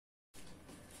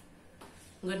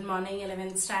Good morning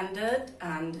 11th standard,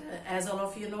 and as all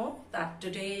of you know that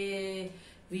today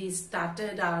we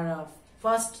started our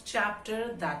first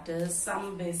chapter, that is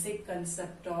some basic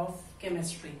concept of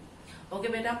chemistry. Okay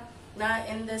beta, now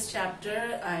in this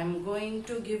chapter I am going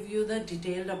to give you the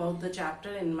detail about the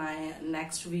chapter in my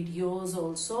next videos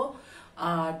also.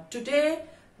 Today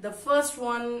the first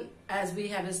one, as we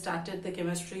have started the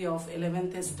chemistry of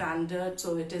 11th standard,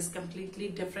 so it is completely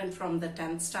different from the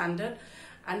 10th standard.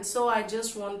 And so I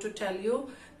just want to tell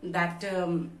you that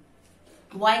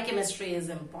why chemistry is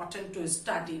important to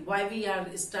study, why we are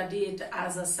study it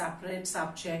as a separate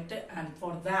subject, and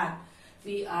for that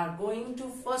we are going to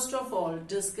first of all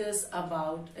discuss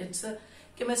about its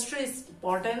chemistry's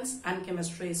importance and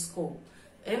chemistry scope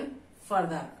in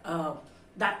further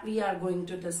that we are going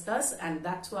to discuss. And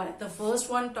that's why the first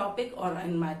one topic, or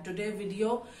in my today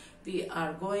video, we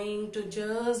are going to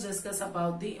just discuss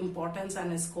about the importance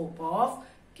and scope of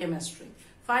chemistry.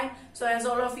 Fine. So as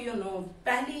all of you know,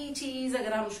 पहली चीज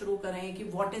अगर हम शुरू करें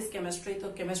कि what is chemistry,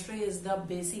 तो chemistry is the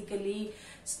basically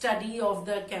study of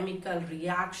the chemical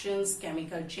reactions,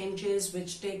 chemical changes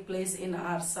which take place in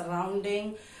our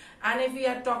surrounding. And if we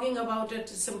are talking about it,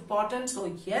 it's important.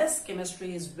 So yes,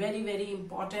 chemistry is very, very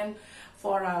important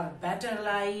for our better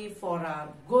life, for our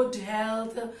good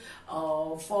health,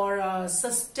 for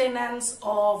sustenance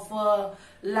of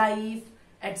life,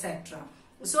 etc.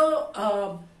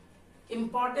 So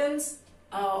importance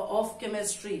of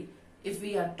chemistry, if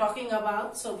we are talking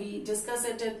about, so we discuss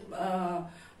it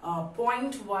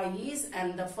point wise,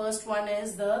 and the first one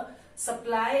is the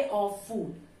supply of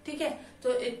food. Okay,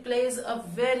 so it plays a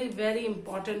very, very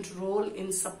important role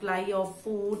in supply of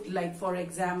food. Like for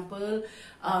example,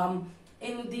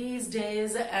 in these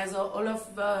days, as all of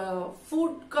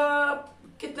food का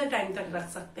कितने time तक रख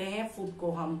सकते हैं, food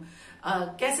को हम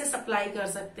कैसे supply कर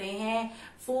सकते हैं,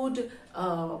 फूड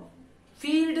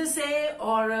फील्ड से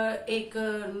और एक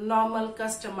नॉर्मल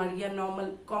कस्टमर या नॉर्मल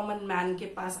कॉमन मैन के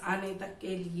पास आने तक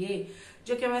के लिए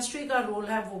जो केमिस्ट्री का रोल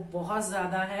है वो बहुत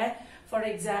ज्यादा है. For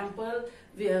example,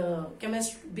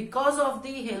 because of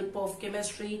the help of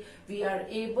chemistry we are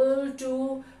able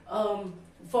to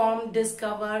form,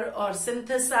 discover or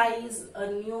synthesize a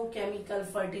new chemical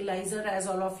fertilizer. As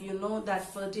all of you know that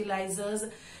fertilizers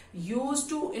used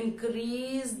to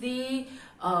increase the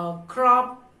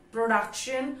crop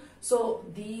production. So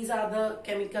these are the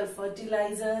chemical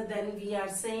fertilizer. Then we are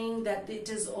saying that it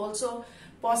is also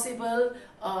possible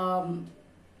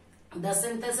the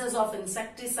synthesis of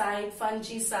insecticide,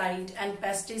 fungicide and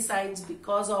pesticides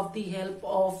because of the help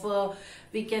of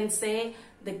we can say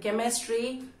the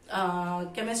chemistry.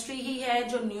 Chemistry ही है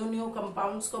जो new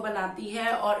compounds को बनाती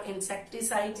है, और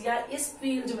insecticide या इस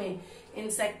field में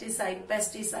insecticide,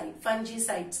 pesticide,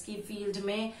 fungicides की फील्ड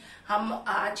में हम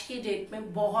आज की डेट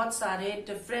में बहुत सारे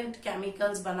डिफरेंट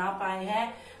केमिकल्स बना पाए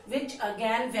हैं, which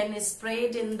again when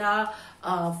sprayed in the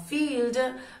field,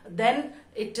 then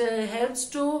it helps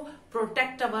to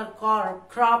protect our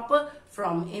crop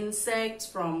from insects,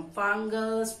 from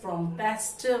fungus, from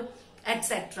pest,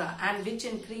 etc., and which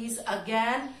increase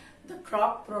again the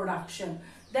crop production.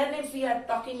 Then if we are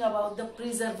talking about the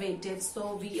preservatives,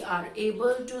 so we are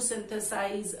able to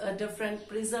synthesize different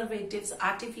preservatives,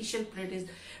 artificial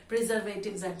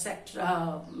preservatives,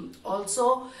 etc.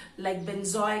 Also like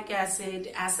benzoic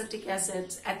acid, acetic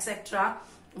acids, etc.,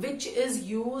 which is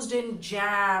used in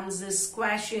jams,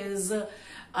 squashes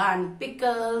and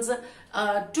pickles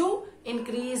to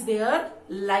increase their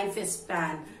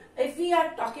lifespan. If we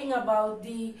are talking about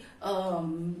the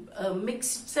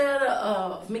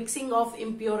mixing of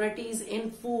impurities in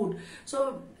food,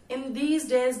 so in these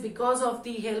days, because of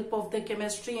the help of the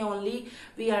chemistry only,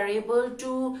 we are able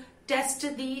to test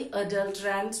the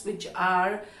adulterants which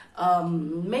are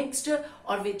mixed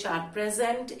or which are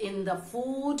present in the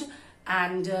food,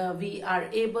 and we are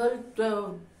able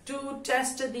to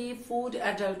test the food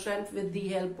adulterant with the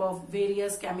help of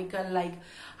various chemical like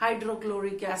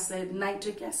hydrochloric acid,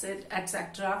 nitric acid,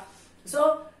 etc.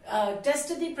 So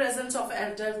test the presence of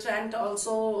adulterant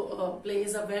also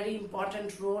plays a very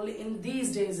important role in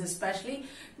these days, especially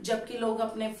जबकि लोग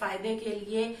अपने फायदे के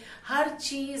लिए हर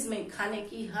चीज में, खाने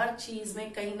की हर चीज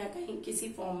में कहीं ना कहीं किसी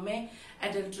फॉर्म में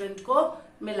एडल्ट्रेंट को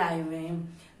मिलाए हुए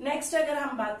हैं. नेक्स्ट अगर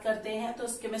हम बात करते हैं तो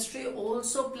chemistry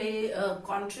also play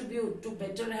contribute to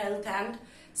better health and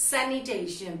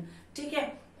sanitation. ठीक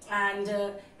है, and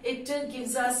it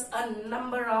gives us a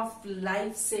number of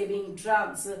life-saving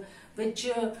drugs which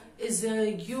is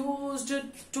used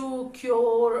to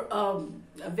cure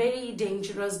very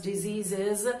dangerous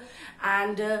diseases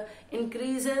and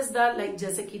increases the, like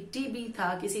जैसे कि टीबी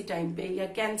था किसी time पे या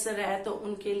cancer है तो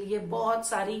उनके लिए बहुत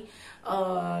सारी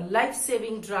life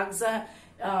saving drugs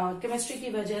केमिस्ट्री की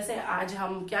वजह से आज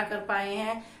हम क्या कर पाए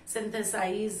हैं,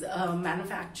 सिंथेसाइज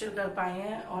मैन्युफैक्चर कर पाए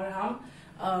हैं, और हम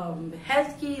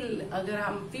हेल्थ की अगर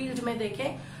हम फील्ड में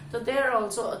देखें तो there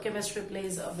also a chemistry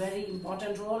plays a very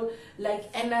important role,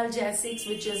 like analgesics,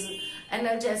 which is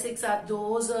analgesics are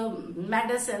those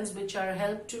medicines which are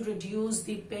help to reduce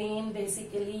the pain,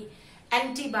 basically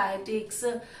antibiotics.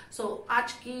 So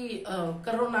आज की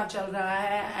कोरोना चल रहा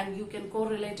है and you can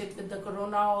correlate it with the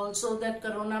corona also, that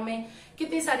corona में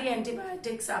कितनी सारी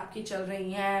antibiotics आपकी चल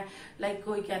रही हैं. लाइक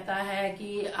कोई कहता है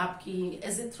कि आपकी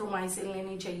एजिथ्रोमाइसिन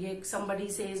लेनी चाहिए, somebody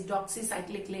says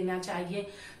डॉक्सीसाइक्लिक लेना चाहिए.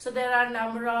 So there are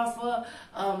number of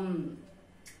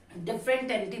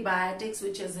different antibiotics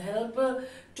which has help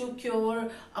to cure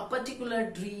a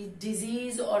particular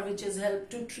disease, or which has help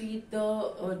to treat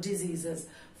the diseases.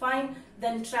 Fine.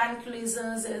 Then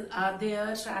tranquilizers are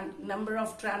there. Number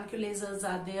of tranquilizers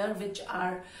are there, which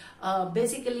are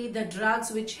basically the drugs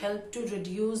which help to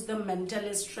reduce the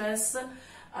mental stress.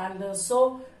 And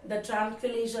so the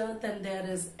tranquilizer. Then there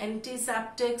is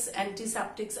antiseptics.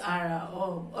 Antiseptics are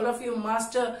all of you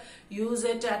must use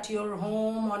it at your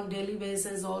home on daily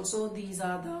basis also. These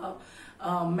are the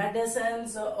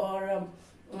medicines, or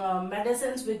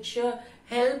medicines which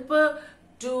help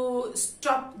to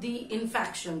stop the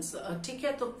infections. ठीक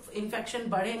है, तो infection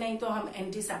बढ़े नहीं तो हम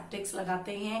antiseptics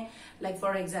लगाते हैं. Like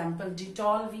for example,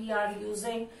 Dettol we are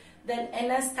using. Then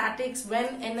anesthetics,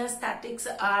 when anesthetics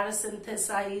are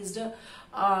synthesized,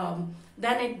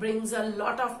 then it brings a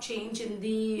lot of change in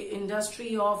the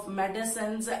industry of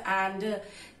medicines, and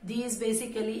these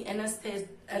basically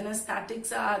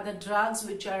anesthetics are the drugs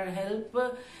which are help,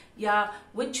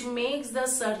 which makes the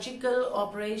surgical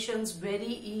operations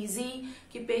very easy,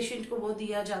 कि patient को वो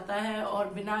दिया जाता है और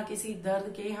बिना किसी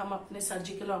दर्द के हम अपने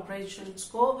सर्जिकल ऑपरेशंस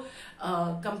को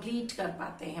कंप्लीट कर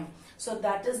पाते हैं. So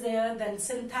that is there. Then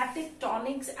synthetic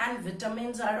tonics and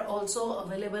vitamins are also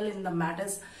available in the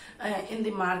in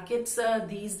the markets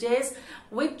these days,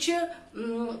 which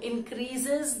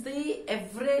increases the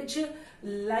average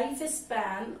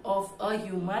lifespan of a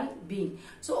human being.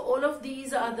 So all of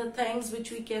these are the things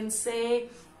which we can say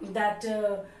that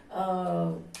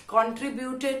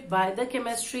contributed by the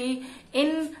chemistry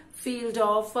in field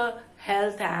of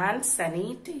health and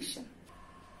sanitation.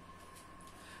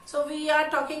 So we are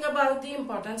talking about the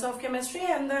importance of chemistry,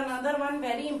 and another one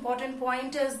very important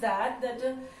point is that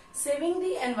saving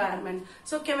the environment.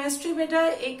 So chemistry बेटा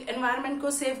एक environment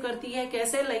को save करती है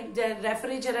कैसे? Like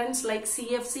refrigerants like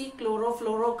CFC,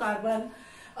 chlorofluorocarbon,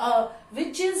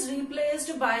 which is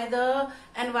replaced by the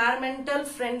environmental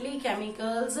friendly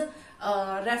chemicals.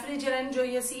 Refrigerant जो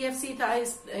ये CFC था,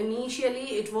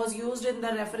 initially it was used in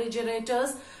the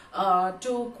refrigerators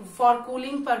for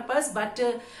cooling purpose, but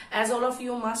as all of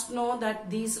you must know that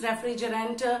these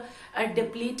refrigerant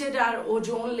depleted our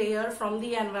ozone layer from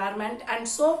the environment, and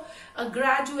so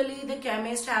gradually the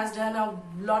chemist has done a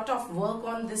lot of work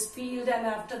on this field, and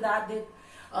after that they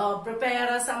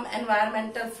prepare some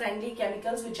environmental friendly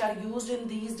chemicals which are used in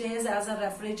these days as a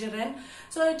refrigerant.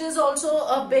 So it is also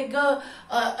a big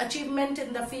achievement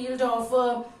in the field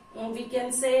of we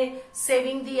can say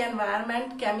saving the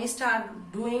environment. Chemists are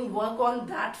doing work on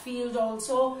that field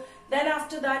also. Then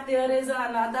after that there is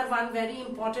another one very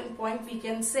important point we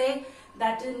can say,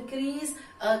 that increase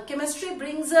chemistry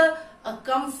brings a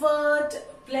comfort,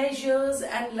 pleasures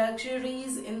and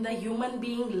luxuries in the human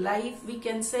being life, we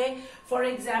can say. For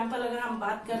example, अगर हम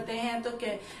बात करते हैं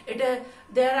तो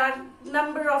there are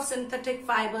number of synthetic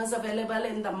fibers available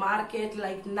in the market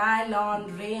like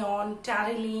nylon, rayon,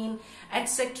 terylene,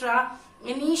 etc.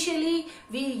 Initially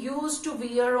we used to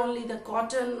wear only the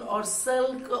cotton or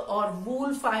silk or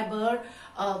wool fiber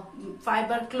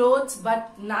clothes,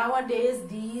 but nowadays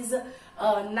these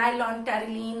nylon,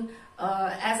 terylene,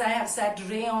 as I have said,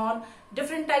 rayon,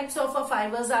 different types of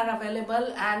fibers are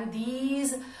available, and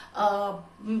these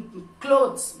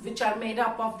clothes which are made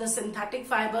up of the synthetic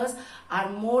fibers are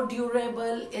more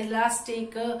durable,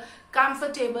 elastic,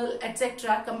 comfortable,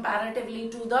 etc. comparatively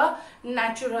to the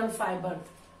natural fiber.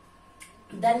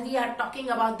 Then we are talking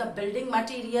about the building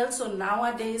material. So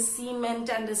nowadays cement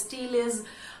and steel is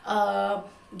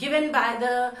given by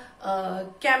the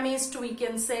chemist, we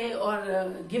can say,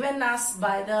 or given us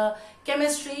by the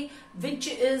chemistry, which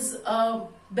is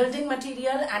building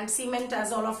material. And cement,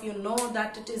 as all of you know,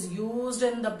 that it is used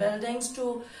in the buildings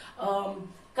to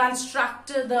construct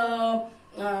the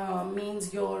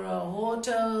means your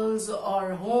hotels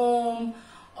or home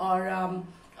or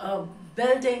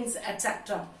buildings,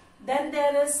 etc. Then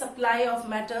there is supply of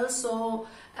metals. So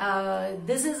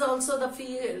this is also the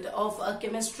field of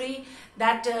chemistry,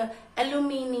 that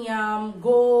aluminium,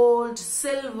 gold,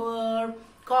 silver,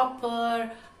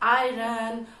 copper,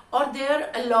 iron, or their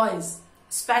alloys,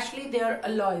 especially their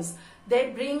alloys.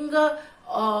 They bring the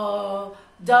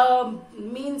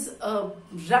means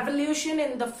revolution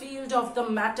in the field of the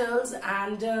metals,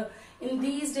 and in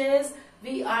these days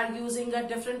we are using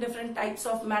different types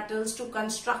of metals to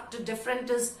construct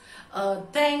different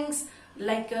things,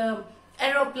 like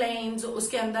aeroplanes,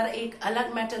 उसके अंदर एक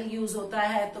अलग metal use होता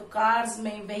है. तो cars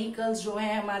में vehicles जो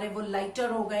हैं हमारे वो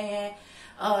लाइटर हो गए हैं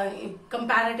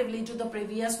comparatively to the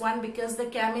previous one, because the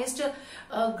chemists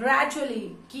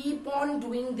gradually keep on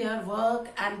doing their work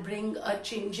and bring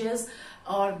changes,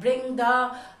 or bring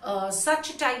the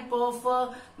such type of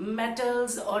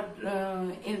metals, or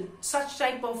in such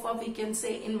type of we can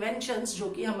say inventions जो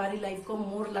कि हमारी life को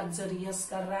more luxurious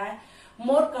कर रहा है,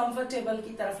 more comfortable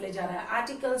की तरफ ले जा रहा है.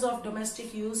 आर्टिकल्स ऑफ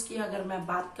डोमेस्टिक यूज की अगर मैं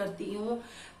बात करती हूँ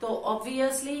तो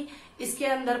ऑब्वियसली इसके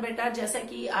अंदर बेटा, जैसे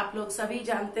कि आप लोग सभी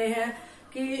जानते हैं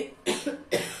कि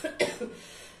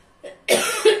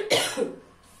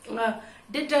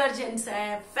डिटर्जेंट्स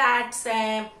हैं, फैट्स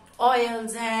हैं,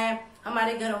 ऑयल्स हैं,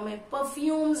 हमारे घरों में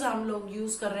परफ्यूम्स हम लोग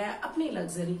यूज कर रहे हैं अपनी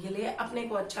लग्जरी के लिए, अपने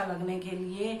को अच्छा लगने के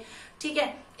लिए. ठीक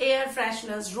है, एयर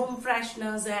फ्रेशनर्स, रूम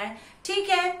फ्रेशनर्स हैं. ठीक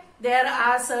है, there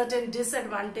are certain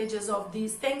disadvantages of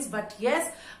these things, but yes,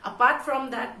 apart from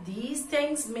that, these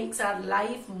things makes our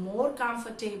life more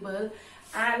comfortable,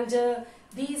 and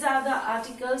these are the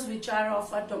articles which are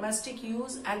of a domestic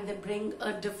use, and they bring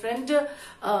a different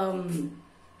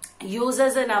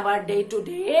uses in our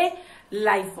day-to-day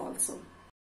life also.